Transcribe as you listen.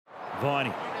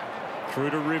Viney through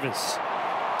to Rivers.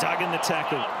 Dug in the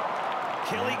tackle.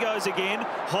 Kelly goes again.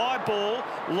 High ball.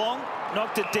 Long.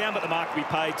 Knocked it down, but the mark will be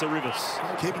paid to Rivers.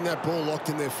 Keeping that ball locked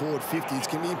in their forward 50 is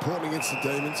going to be important against the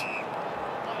Demons.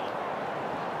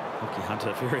 Lockie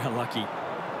Hunter very unlucky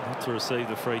not to receive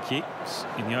the free kick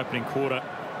in the opening quarter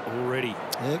already.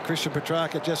 Yeah, Christian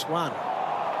Petrarca just won.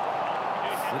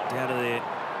 Flipped out of there.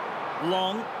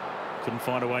 Long. Couldn't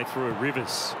find a way through.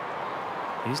 Rivers.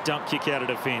 His dump kick out of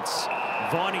defence.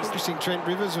 Viney's... Interesting, Trent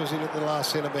Rivers was in at the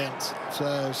last centre bounce.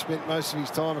 So spent most of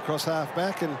his time across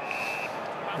half-back, and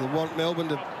they want Melbourne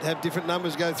to have different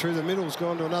numbers go through the middle. Has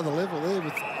gone to another level there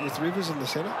with Rivers in the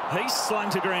centre. He's slung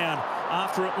to ground.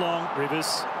 After it long,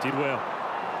 Rivers did well.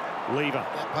 Lever.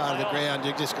 That part of the ground,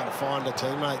 you've just got to find a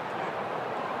teammate.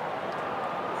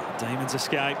 Demons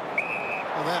escape.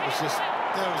 Well, that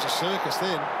was a circus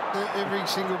then. Every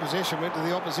single possession went to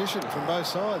the opposition from both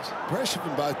sides. Pressure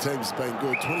from both teams has been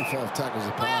good. 25 tackles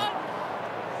apart.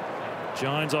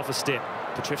 Jones off a step.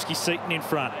 Petrevski-Seton in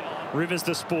front. Rivers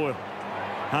the spoil.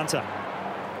 Hunter.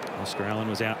 Oscar Allen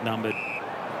was outnumbered.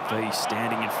 V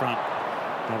standing in front.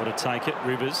 Able to take it.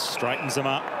 Rivers straightens them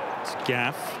up. It's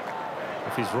Gaff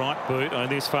off his right boot.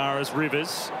 Only as far as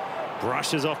Rivers.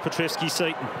 Brushes off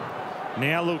Petrevski-Seton.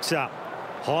 Now looks up.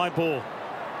 High ball.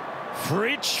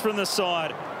 Fridge from the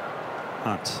side.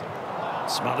 Hunt.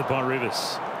 Smothered by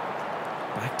Rivers.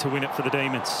 Back to win it for the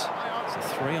Demons. It's a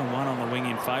 3-on-1 on the wing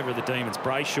in favour of the Demons.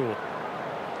 Brayshaw.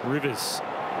 Rivers.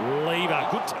 Lever.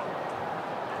 Good.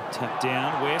 Tap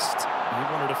down. West.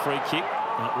 He wanted a free kick.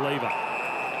 Not Lever.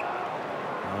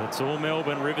 It's all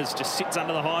Melbourne. Rivers just sits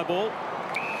under the high ball.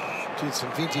 Did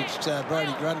some vintage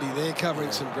Brody Grundy there,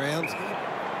 covering some ground.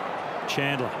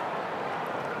 Chandler.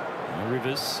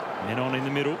 Rivers. Men on in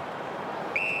the middle.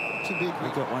 We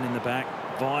got one in the back.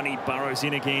 Viney burrows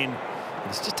in again.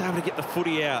 He's just able to get the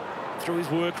footy out through his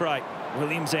work rate.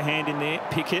 Williams a hand in there.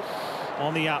 Pickett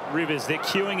on the up. Rivers, they're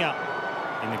queuing up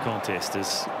in the contest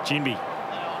as Jinby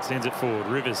sends it forward.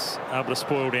 Rivers able to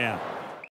spoil down.